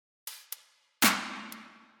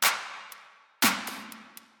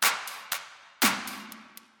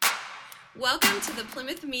Welcome to the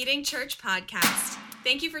Plymouth Meeting Church podcast.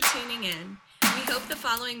 Thank you for tuning in. We hope the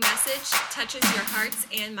following message touches your hearts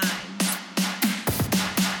and minds.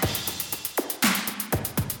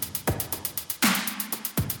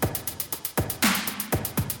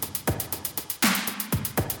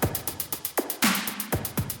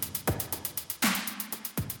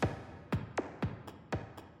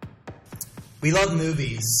 We love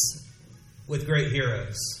movies with great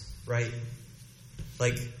heroes, right?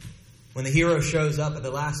 Like when the hero shows up at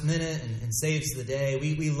the last minute and saves the day.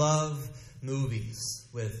 We love movies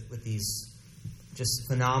with these just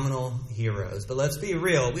phenomenal heroes. But let's be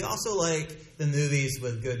real, we also like the movies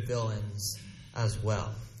with good villains as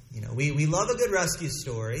well. You know, we love a good rescue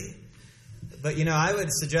story. But, you know, I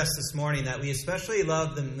would suggest this morning that we especially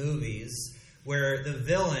love the movies where the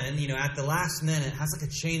villain, you know, at the last minute has like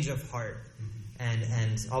a change of heart.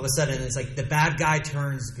 And all of a sudden, it's like the bad guy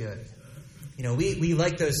turns good. You know, we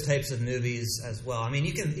like those types of movies as well. I mean,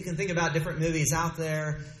 you can think about different movies out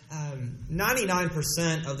there.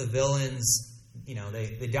 99% of the villains, you know,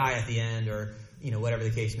 they die at the end, or you know, whatever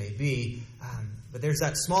the case may be. But there's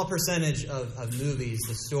that small percentage of movies,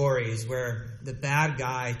 the stories, where the bad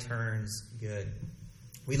guy turns good.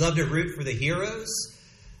 We love to root for the heroes,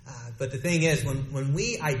 but the thing is, when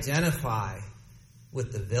we identify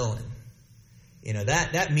with the villain, you know,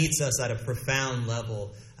 that meets us at a profound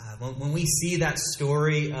level. When we see that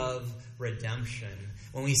story of redemption,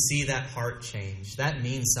 when we see that heart change, that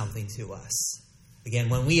means something to us. Again,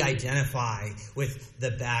 when we identify with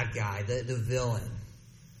the bad guy, the villain,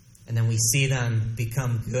 and then we see them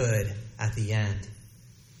become good at the end,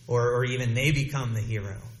 or even they become the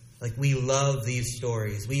hero. Like, we love these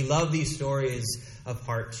stories. We love these stories of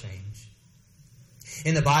heart change.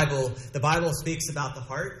 In the Bible speaks about the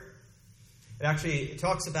heart. It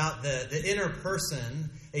talks about the inner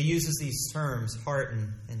person. It uses these terms, heart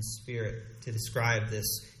and spirit, to describe this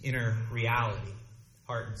inner reality,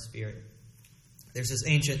 heart and spirit. There's this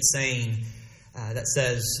ancient saying that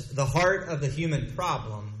says, the heart of the human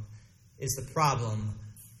problem is the problem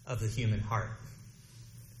of the human heart.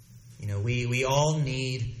 You know, we all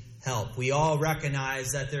need help. We all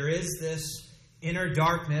recognize that there is this inner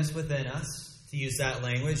darkness within us. To use that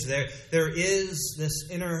language, there is this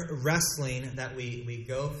inner wrestling that we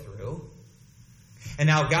go through. And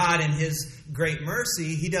now God, in His great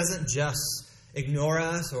mercy, He doesn't just ignore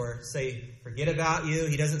us or say, forget about you.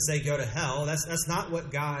 He doesn't say, go to hell. That's not what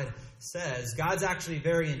God says. God's actually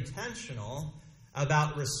very intentional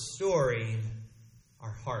about restoring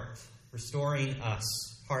our heart, restoring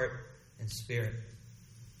us, heart and spirit.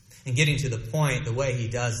 And getting to the point, the way He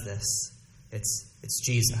does this, it's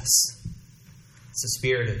Jesus. It's the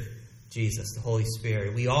Spirit of Jesus, the Holy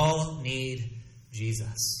Spirit. We all need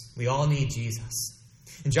Jesus. We all need Jesus.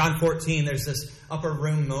 In John 14, there's this upper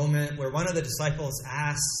room moment where one of the disciples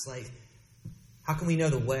asks, like, how can we know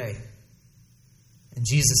the way? And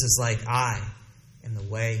Jesus is like, I am the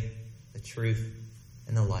way, the truth,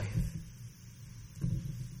 and the life.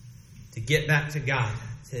 To get back to God,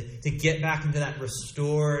 to get back into that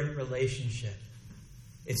restored relationship,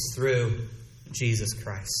 it's through Jesus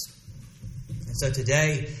Christ. And so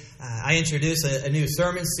today, I introduce a new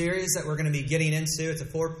sermon series that we're going to be getting into. It's a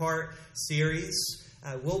 4-part series.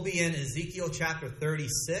 We'll be in Ezekiel chapter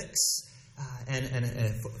 36, and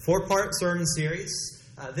a 4-part sermon series.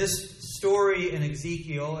 This story in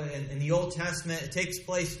Ezekiel, in the Old Testament, it takes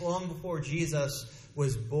place long before Jesus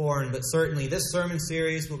was born, but certainly this sermon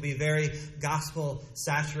series will be very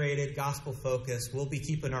gospel-saturated, gospel-focused. We'll be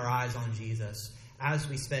keeping our eyes on Jesus as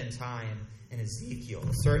we spend time in Ezekiel.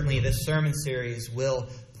 Certainly this sermon series will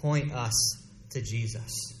point us to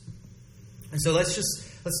Jesus. And so let's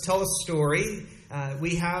tell a story.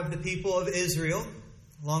 We have the people of Israel,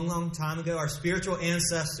 long time ago, our spiritual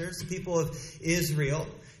ancestors, the people of Israel.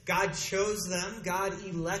 God chose them, God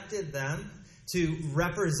elected them to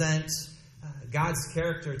represent God's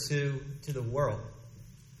character to the world.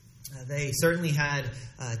 They certainly had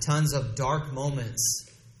tons of dark moments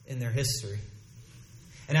in their history.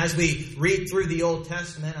 And as we read through the Old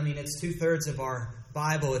Testament, I mean, it's 2/3 of our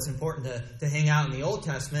Bible. It's important to hang out in the Old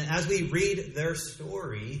Testament. As we read their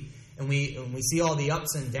story, and we see all the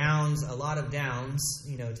ups and downs, a lot of downs,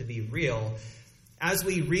 you know, to be real. As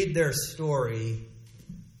we read their story,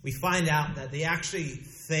 we find out that they actually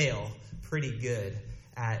fail pretty good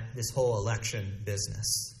at this whole election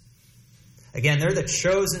business. Again, they're the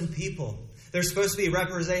chosen people. They're supposed to be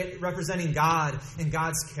representing God and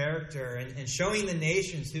God's character and showing the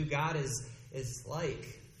nations who God is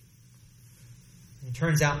like. And it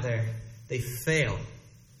turns out they fail.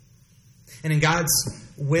 And in God's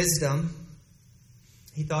wisdom,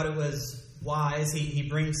 He thought it was wise, he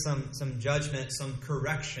brings some judgment, some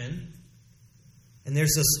correction. And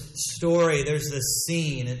there's this story, there's this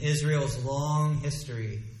scene in Israel's long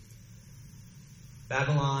history.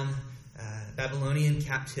 Babylonian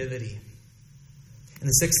captivity. In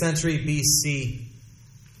the 6th century BC,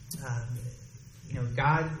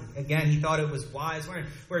 God, again, he thought it was wise.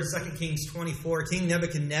 We're in 2 Kings 24. King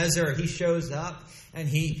Nebuchadnezzar, he shows up and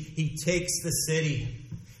he takes the city.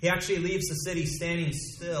 He actually leaves the city standing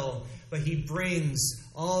still, but he brings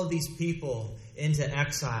all of these people into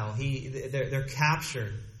exile. They're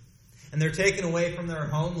captured. And they're taken away from their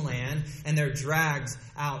homeland, and they're dragged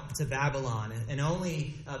out to Babylon. And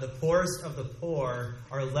only the poorest of the poor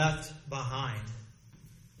are left behind.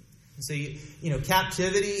 And so,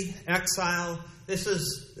 captivity, exile, this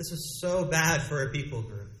is so bad for a people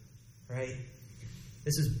group, right?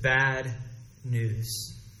 This is bad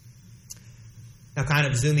news. Now, kind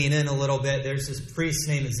of zooming in a little bit, there's this priest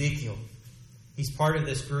named Ezekiel. He's part of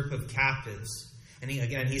this group of captives. And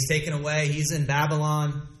he's taken away. He's in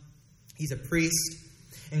Babylon. He's a priest.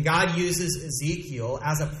 And God uses Ezekiel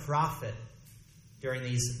as a prophet during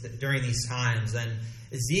these times. And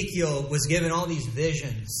Ezekiel was given all these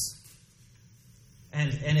visions.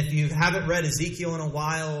 And if you haven't read Ezekiel in a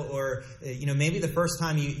while, or maybe the first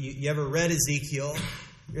time you ever read Ezekiel,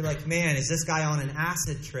 you're like, man, is this guy on an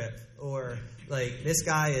acid trip? Or like, this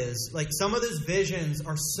guy is like, some of those visions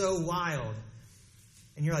are so wild.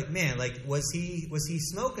 And you're like, man, like, was he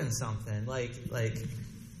smoking something? Like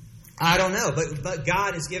I don't know. But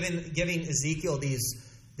God is giving Ezekiel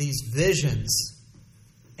these visions.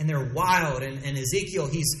 And they're wild. And Ezekiel,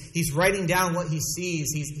 he's writing down what he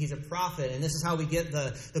sees. He's a prophet. And this is how we get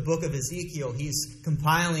the book of Ezekiel. He's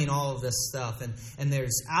compiling all of this stuff. And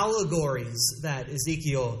there's allegories that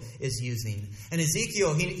Ezekiel is using. And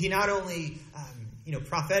Ezekiel, he not only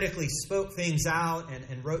prophetically spoke things out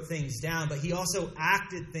and wrote things down, but he also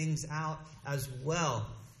acted things out as well.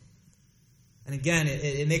 And again,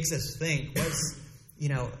 it makes us think,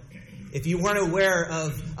 if you weren't aware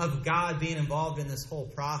of God being involved in this whole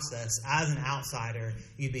process as an outsider,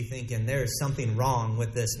 you'd be thinking there's something wrong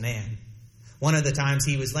with this man. One of the times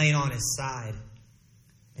he was laying on his side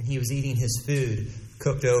and he was eating his food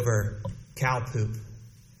cooked over cow poop.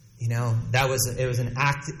 It was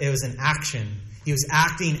an action. He was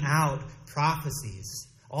acting out prophecies.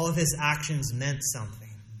 All of his actions meant something.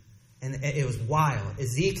 And it was wild.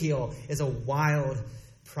 Ezekiel is a wild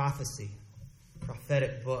prophecy,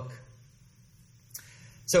 prophetic book.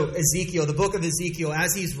 So Ezekiel, the book of Ezekiel,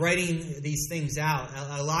 as he's writing these things out,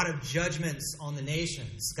 a lot of judgments on the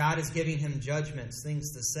nations. God is giving him judgments,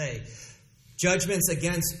 things to say. Judgments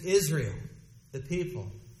against Israel, the people.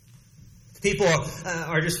 The people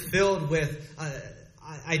are just filled with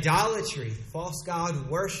idolatry, false god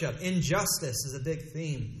worship. Injustice is a big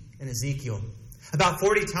theme in Ezekiel. About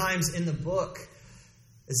 40 times in the book,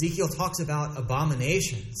 Ezekiel talks about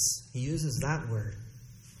abominations. He uses that word.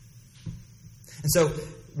 And so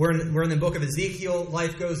we're in the book of Ezekiel.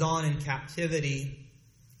 Life goes on in captivity.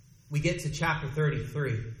 We get to chapter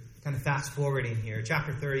 33. Kind of fast forwarding here.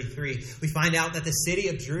 Chapter 33. We find out that the city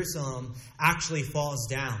of Jerusalem actually falls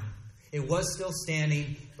down. It was still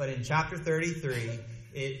standing, but in chapter 33,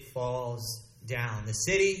 it falls down. The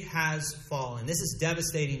city has fallen. This is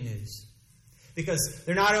devastating news. Because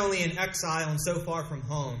they're not only in exile and so far from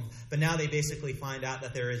home, but now they basically find out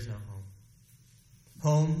that there is no home.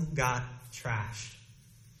 Home got trashed.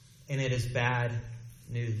 And it is bad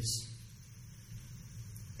news.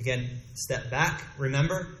 Again, step back.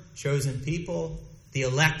 Remember, chosen people, the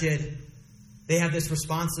elected, they have this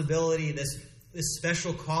responsibility, this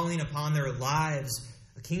special calling upon their lives,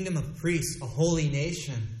 a kingdom of priests, a holy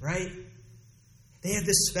nation, right? They have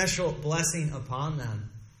this special blessing upon them.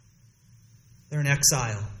 They're in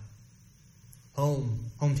exile.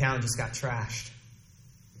 Hometown just got trashed.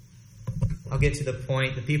 I'll get to the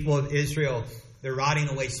point. The people of Israel, they're rotting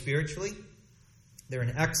away spiritually. They're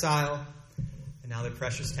in exile. And now their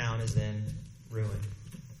precious town is in ruin.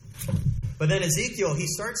 But then Ezekiel, he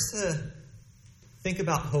starts to think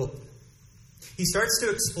about hope. He starts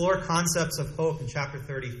to explore concepts of hope in chapter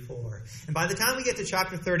 34. And by the time we get to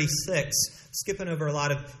chapter 36, skipping over a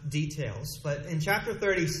lot of details, but in chapter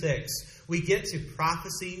 36, we get to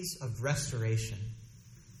prophecies of restoration.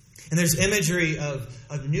 And there's imagery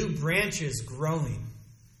of new branches growing,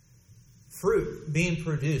 fruit being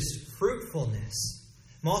produced, fruitfulness,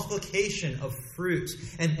 multiplication of fruit,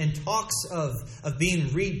 and talks of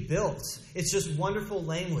being rebuilt. It's just wonderful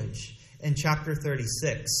language in chapter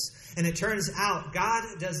 36. And it turns out God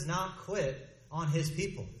does not quit on his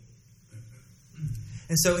people.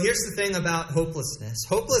 And so here's the thing about hopelessness.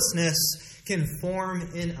 Hopelessness can form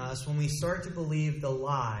in us when we start to believe the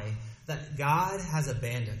lie that God has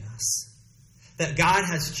abandoned us, that God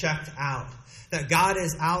has checked out, that God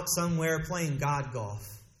is out somewhere playing God golf.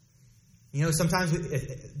 You know, sometimes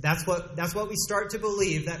that's what we start to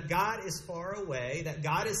believe, that God is far away, that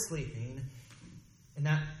God is sleeping, and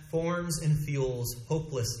that forms and fuels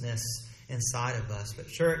hopelessness inside of us. But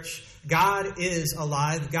church, God is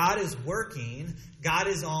alive, God is working, God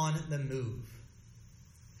is on the move.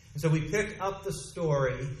 And so we pick up the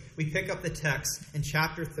story, we pick up the text in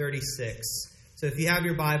chapter 36. So if you have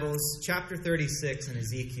your Bibles, chapter 36 in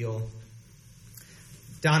Ezekiel.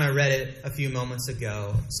 Donna read it a few moments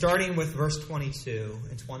ago. Starting with verse 22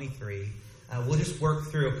 and 23, we'll just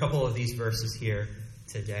work through a couple of these verses here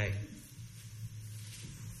today.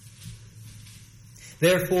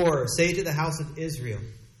 Therefore, say to the house of Israel,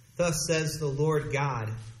 thus says the Lord God,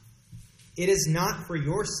 it is not for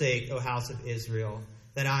your sake, O house of Israel,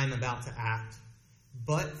 that I am about to act,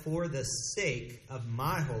 but for the sake of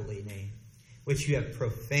my holy name, which you have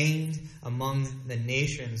profaned among the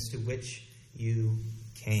nations to which you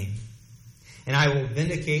came. And I will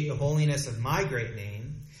vindicate the holiness of my great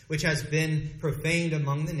name, which has been profaned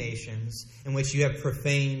among the nations, and which you have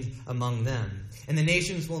profaned among them. And the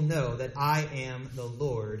nations will know that I am the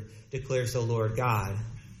Lord, declares the Lord God,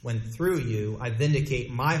 when through you I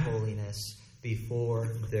vindicate my holiness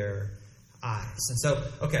before their eyes. And so,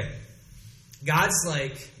 okay, God's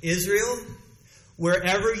like, Israel,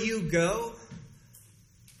 wherever you go,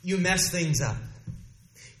 you mess things up.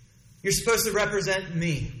 You're supposed to represent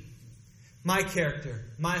me, my character,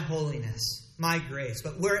 my holiness, my grace.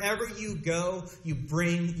 But wherever you go, you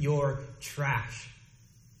bring your trash.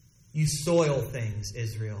 You soil things,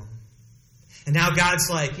 Israel. And now God's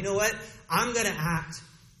like, you know what? I'm going to act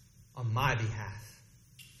on my behalf.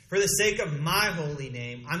 For the sake of my holy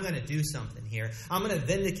name, I'm going to do something here. I'm going to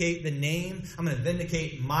vindicate the name. I'm going to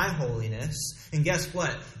vindicate my holiness. And guess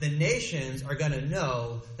what? The nations are going to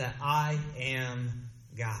know that I am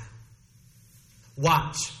God.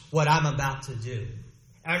 Watch what I'm about to do.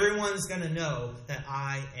 Everyone's going to know that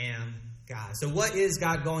I am God. So what is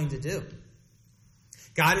God going to do?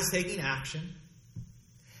 God is taking action.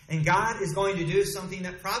 And God is going to do something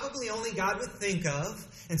that probably only God would think of.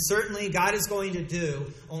 And certainly God is going to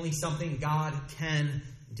do only something God can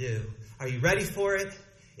do. Are you ready for it?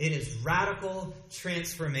 It is radical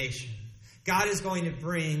transformation. God is going to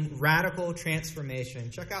bring radical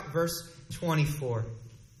transformation. Check out verse 24.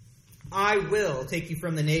 I will take you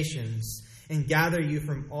from the nations and gather you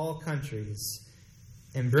from all countries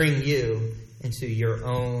and bring you into your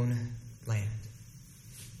own land.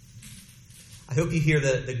 I hope you hear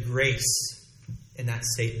the grace in that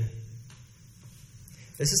statement.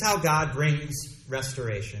 This is how God brings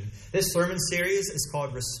restoration. This sermon series is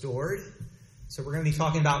called Restored. So we're going to be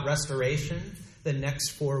talking about restoration the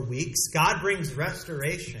next 4 weeks. God brings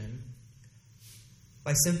restoration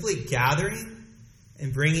by simply gathering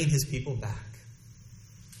and bringing his people back.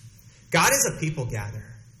 God is a people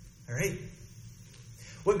gatherer. All right?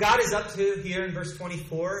 What God is up to here in verse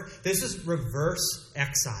 24, this is reverse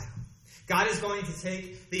exile. God is going to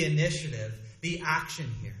take the initiative, the action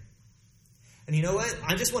here. And you know what?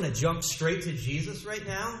 I just want to jump straight to Jesus right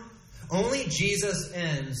now. Only Jesus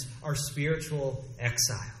ends our spiritual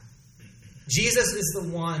exile. Jesus is the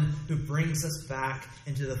one who brings us back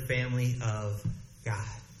into the family of God.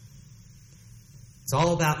 It's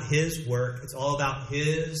all about his work. It's all about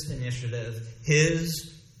his initiative,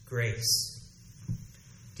 his grace.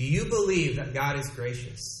 Do you believe that God is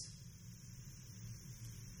gracious?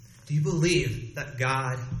 Do you believe that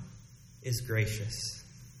God is gracious?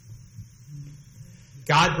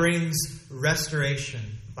 God brings restoration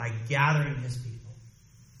by gathering his people.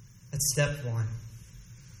 That's step one.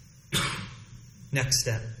 Next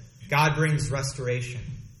step. God brings restoration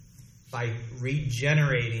by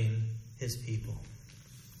regenerating his people.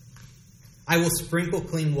 I will sprinkle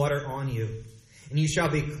clean water on you, and you shall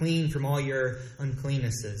be clean from all your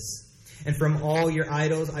uncleannesses. And from all your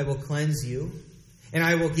idols I will cleanse you, and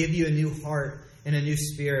I will give you a new heart and a new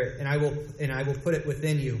spirit, and I will put it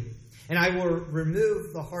within you. And I will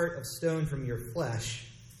remove the heart of stone from your flesh,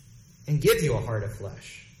 and give you a heart of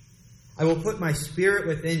flesh. I will put my spirit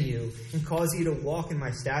within you, and cause you to walk in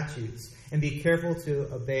my statutes, and be careful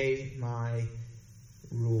to obey my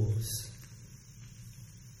rules.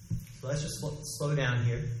 So let's just slow down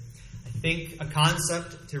here. I think a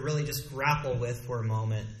concept to really just grapple with for a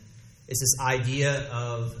moment is this idea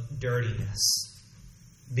of dirtiness,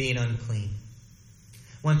 being unclean.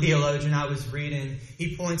 One theologian I was reading,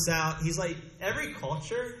 he points out, he's like, every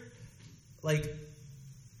culture, like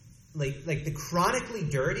the chronically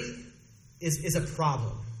dirty is a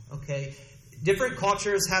problem, okay? different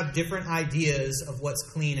cultures have different ideas of what's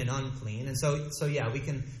clean and unclean. And so yeah, we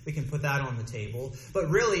can put that on the table. But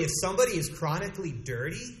really, if somebody is chronically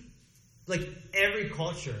dirty, like every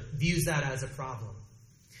culture views that as a problem.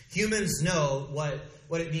 Humans know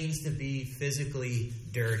what it means to be physically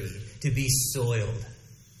dirty, to be soiled,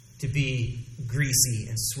 to be greasy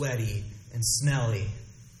and sweaty and smelly,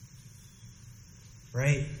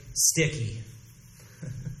 right? Sticky.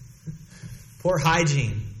 Poor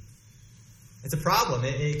hygiene. It's a problem.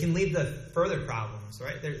 It can lead to further problems,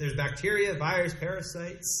 right? There's bacteria, virus,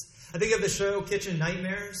 parasites. I think of the show Kitchen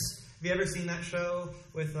Nightmares. Have you ever seen that show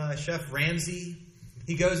with Chef Ramsay?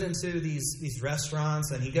 He goes into these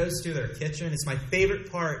restaurants and he goes to their kitchen. It's my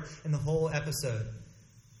favorite part in the whole episode.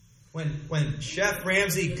 When Chef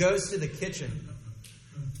Ramsay goes to the kitchen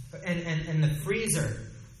and the freezer,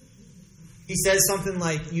 he says something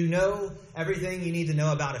like, you know everything you need to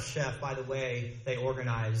know about a chef by the way they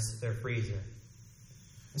organize their freezer.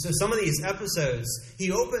 And so some of these episodes, he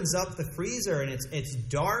opens up the freezer and it's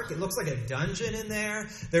dark. It looks like a dungeon in there.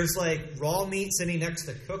 There's like raw meat sitting next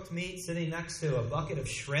to cooked meat, sitting next to a bucket of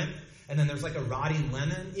shrimp. And then there's like a rotting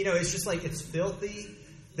lemon. You know, it's just like, it's filthy.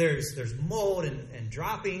 There's mold and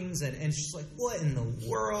droppings. And it's just like, what in the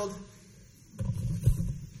world?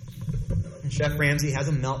 And Chef Ramsay has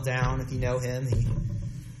a meltdown. If you know him, he,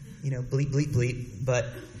 bleep, bleep, bleep. But,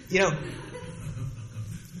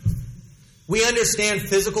 we understand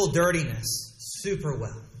physical dirtiness super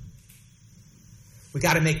well. We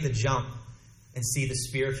got to make the jump and see the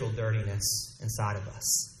spiritual dirtiness inside of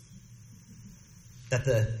us. That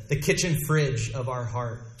the kitchen fridge of our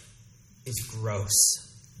heart is gross.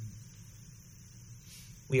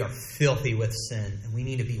 We are filthy with sin, and we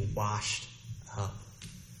need to be washed up.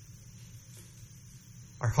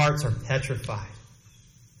 Our hearts are petrified.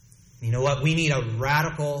 You know what? We need a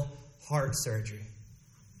radical heart surgery.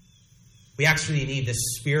 We actually need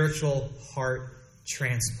this spiritual heart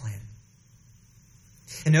transplant.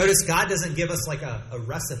 And notice God doesn't give us like a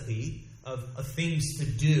recipe of things to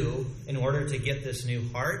do in order to get this new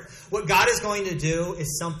heart. What God is going to do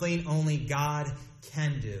is something only God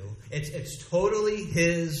can do. It's totally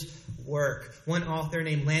His work. One author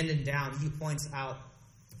named Landon Down, he points out,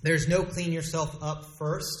 there's no clean yourself up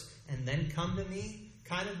first and then come to me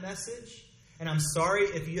kind of message. And I'm sorry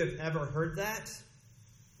if you have ever heard that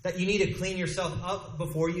you need to clean yourself up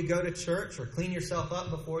before you go to church or clean yourself up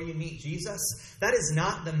before you meet Jesus. That is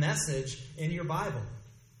not the message in your Bible.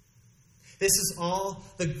 This is all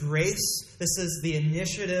the grace. This is the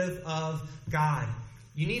initiative of God.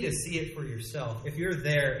 You need to see it for yourself. If you're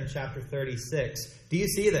there in chapter 36, do you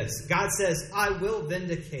see this? God says, I will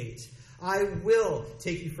vindicate. I will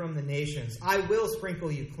take you from the nations. I will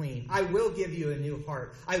sprinkle you clean. I will give you a new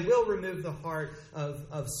heart. I will remove the heart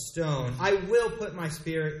of stone. I will put my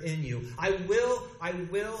spirit in you. I will.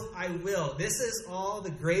 This is all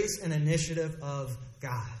the grace and initiative of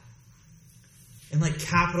God. In like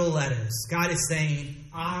capital letters, God is saying,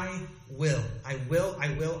 I will.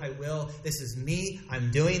 This is me.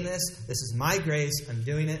 I'm doing this. This is my grace. I'm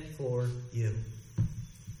doing it for you.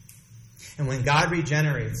 And when God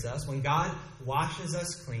regenerates us, when God washes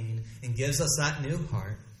us clean and gives us that new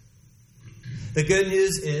heart, the good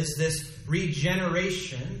news is this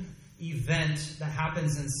regeneration event that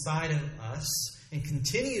happens inside of us and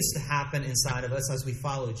continues to happen inside of us as we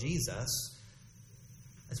follow Jesus,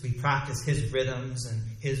 as we practice His rhythms and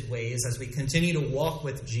His ways, as we continue to walk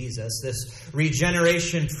with Jesus, this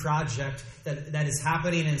regeneration project that is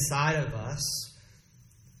happening inside of us,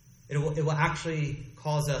 it will actually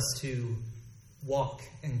cause us to walk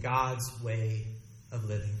in God's way of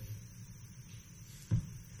living.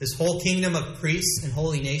 This whole kingdom of priests and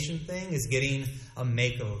holy nation thing is getting a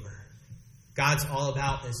makeover. God's all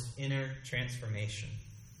about this inner transformation.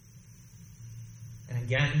 And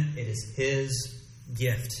again, it is His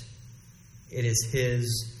gift. It is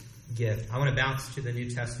His gift. I want to bounce to the New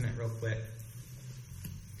Testament real quick.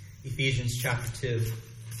 Ephesians chapter 2.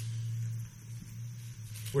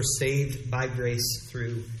 We're saved by grace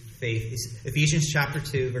through faith. Ephesians chapter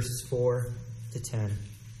 2, verses 4 to 10.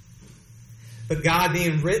 But God,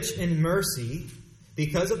 being rich in mercy,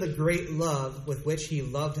 because of the great love with which He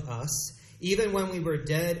loved us, even when we were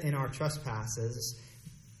dead in our trespasses,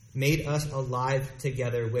 made us alive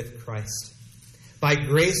together with Christ. By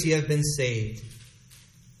grace you have been saved,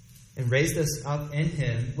 and raised us up in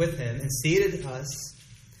Him, with Him, and seated us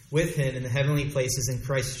with Him in the heavenly places in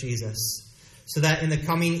Christ Jesus, so that in the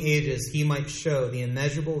coming ages He might show the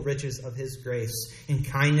immeasurable riches of His grace and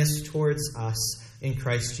kindness towards us in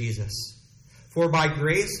Christ Jesus. For by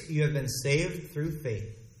grace you have been saved through faith.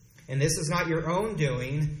 And this is not your own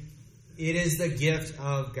doing. It is the gift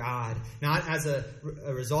of God, not as a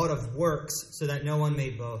result of works, so that no one may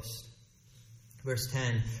boast. Verse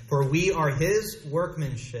 10, for we are his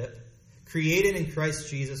workmanship, created in Christ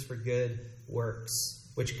Jesus for good works,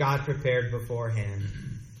 which God prepared beforehand,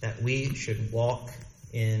 that we should walk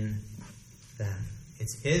in them.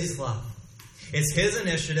 It's his love. It's his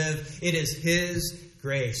initiative. It is his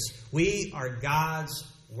grace. We are God's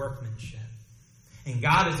workmanship. And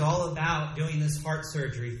God is all about doing this heart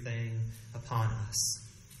surgery thing upon us.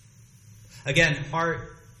 Again,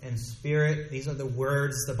 heart and spirit, these are the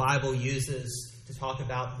words the Bible uses to talk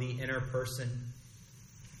about the inner person.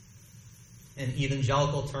 In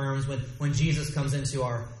evangelical terms, when Jesus comes into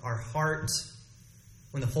our heart,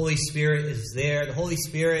 when the Holy Spirit is there, the Holy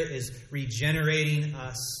Spirit is regenerating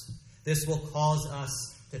us. This will cause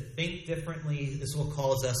us to think differently. This will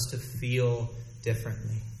cause us to feel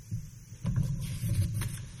differently.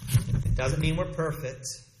 It doesn't mean we're perfect.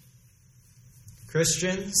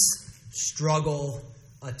 Christians struggle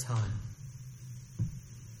a ton.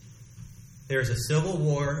 There's a civil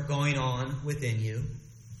war going on within you.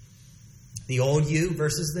 The old you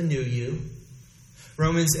versus the new you.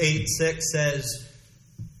 Romans 8:6 says,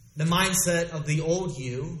 the mindset of the old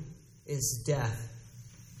you is death,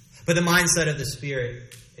 but the mindset of the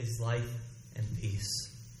Spirit is life and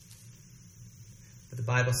peace. But the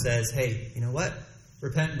Bible says, hey, you know what?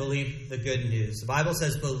 Repent and believe the good news. The Bible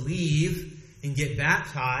says believe and get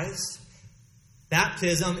baptized.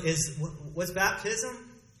 Baptism is, what's baptism?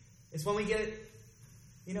 It's when we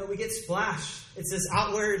get splashed. It's this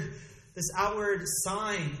outward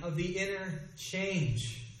sign of the inner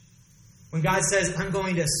change. When God says, I'm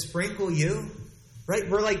going to sprinkle you, right?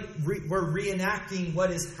 We're reenacting what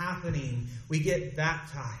is happening. We get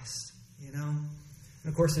baptized, And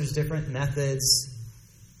of course, there's different methods.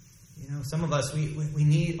 Some of us, we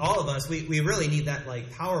need, all of us, we really need that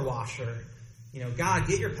power washer. God,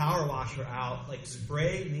 get your power washer out.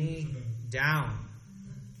 Spray me down.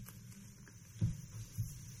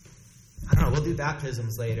 I don't know, we'll do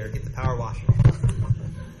baptisms later. Get the power washer.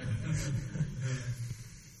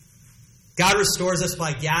 God restores us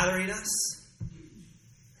by gathering us.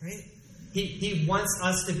 Right? He wants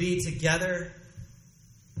us to be together.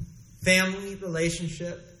 Family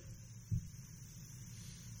relationship.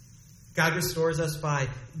 God restores us by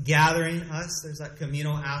gathering us. There's that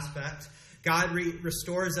communal aspect. God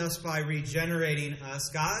restores us by regenerating us.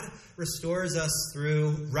 God restores us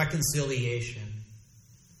through reconciliation.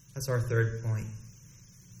 That's our third point.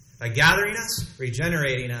 By gathering us,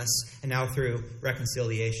 regenerating us, and now through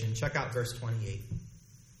reconciliation. Check out verse 28.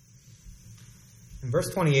 And verse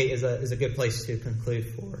 28 is a good place to conclude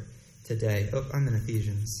for today. Oh, I'm in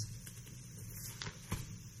Ephesians.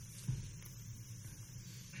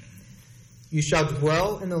 You shall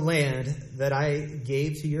dwell in the land that I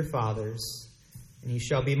gave to your fathers, and you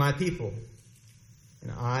shall be my people,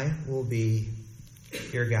 and I will be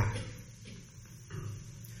your God.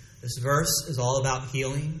 This verse is all about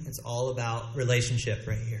healing. It's all about relationship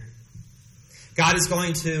right here. God is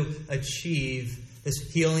going to achieve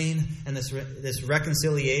this healing and this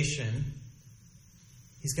reconciliation.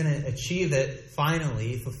 He's going to achieve it,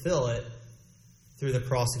 finally, fulfill it, through the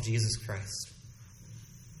cross of Jesus Christ.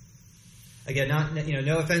 Again,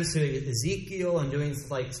 no offense to Ezekiel. I'm doing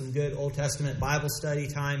some good Old Testament Bible study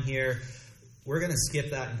time here. We're going to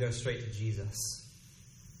skip that and go straight to Jesus.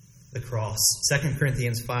 The cross. 2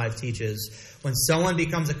 Corinthians 5 teaches, when someone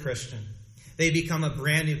becomes a Christian, they become a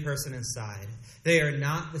brand new person inside. They are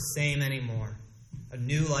not the same anymore. A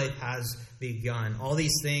new life has begun. All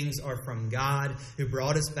these things are from God, who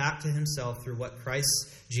brought us back to himself through what Christ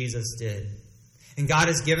Jesus did. And God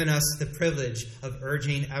has given us the privilege of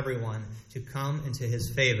urging everyone to come into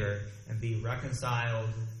his favor and be reconciled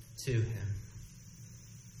to him.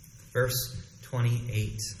 Verse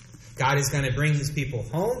 28. God is going to bring his people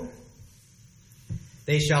home.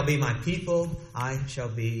 They shall be my people. I shall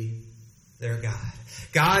be their God.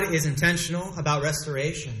 God is intentional about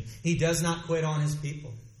restoration. He does not quit on his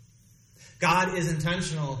people. God is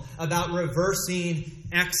intentional about reversing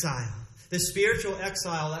exile. The spiritual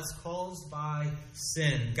exile that's caused by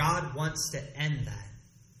sin. God wants to end that.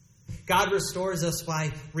 God restores us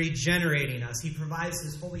by regenerating us. He provides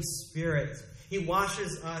his Holy Spirit. He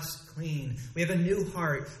washes us clean. We have a new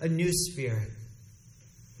heart, a new spirit.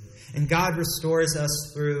 And God restores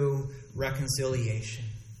us through reconciliation.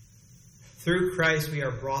 Through Christ, we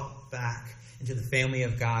are brought back into the family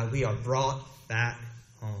of God. We are brought back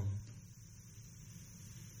home.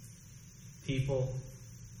 People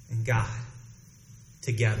and God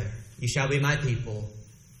together. You shall be my people,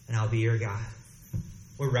 and I'll be your God.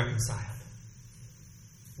 We're reconciled.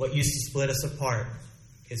 What used to split us apart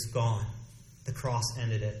is gone. The cross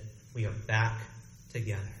ended it. We are back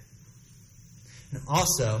together. And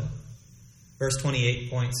also, verse 28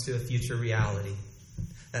 points to a future reality,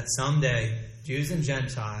 that someday Jews and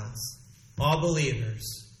Gentiles, all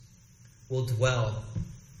believers, will dwell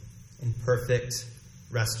in perfect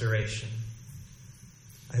restoration.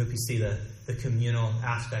 I hope you see the communal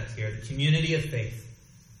aspect here, the community of faith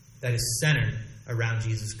that is centered around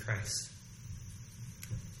Jesus Christ.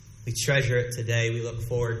 We treasure it today. We look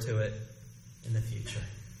forward to it in the future.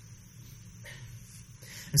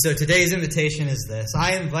 And so today's invitation is this.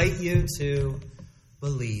 I invite you to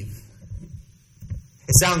believe.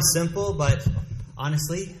 It sounds simple, but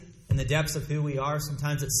honestly, in the depths of who we are,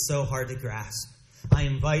 sometimes it's so hard to grasp. I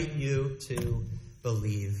invite you to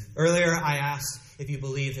believe. Earlier, I asked if you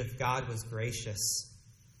believe if God was gracious.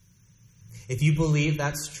 If you believe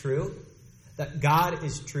that's true, that God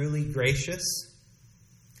is truly gracious,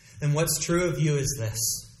 then what's true of you is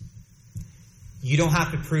this. You don't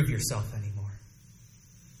have to prove yourself anymore.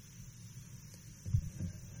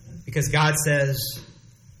 Because God says,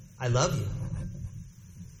 I love you.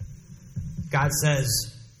 God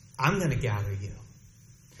says, I'm going to gather you.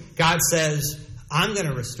 God says, I'm going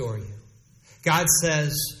to restore you. God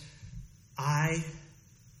says, I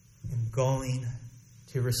am going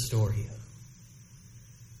to restore you.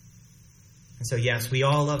 And so, yes, we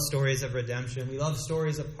all love stories of redemption. We love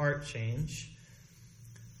stories of heart change.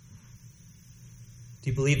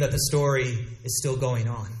 Do you believe that the story is still going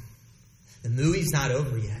on? The movie's not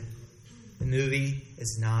over yet. The movie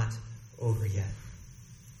is not over yet.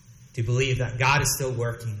 Do you believe that God is still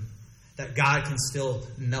working? That God can still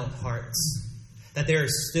melt hearts? That there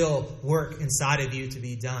is still work inside of you to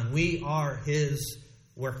be done? We are His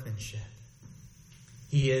workmanship.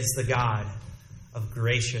 He is the God of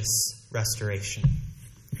gracious restoration.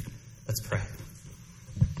 Let's pray.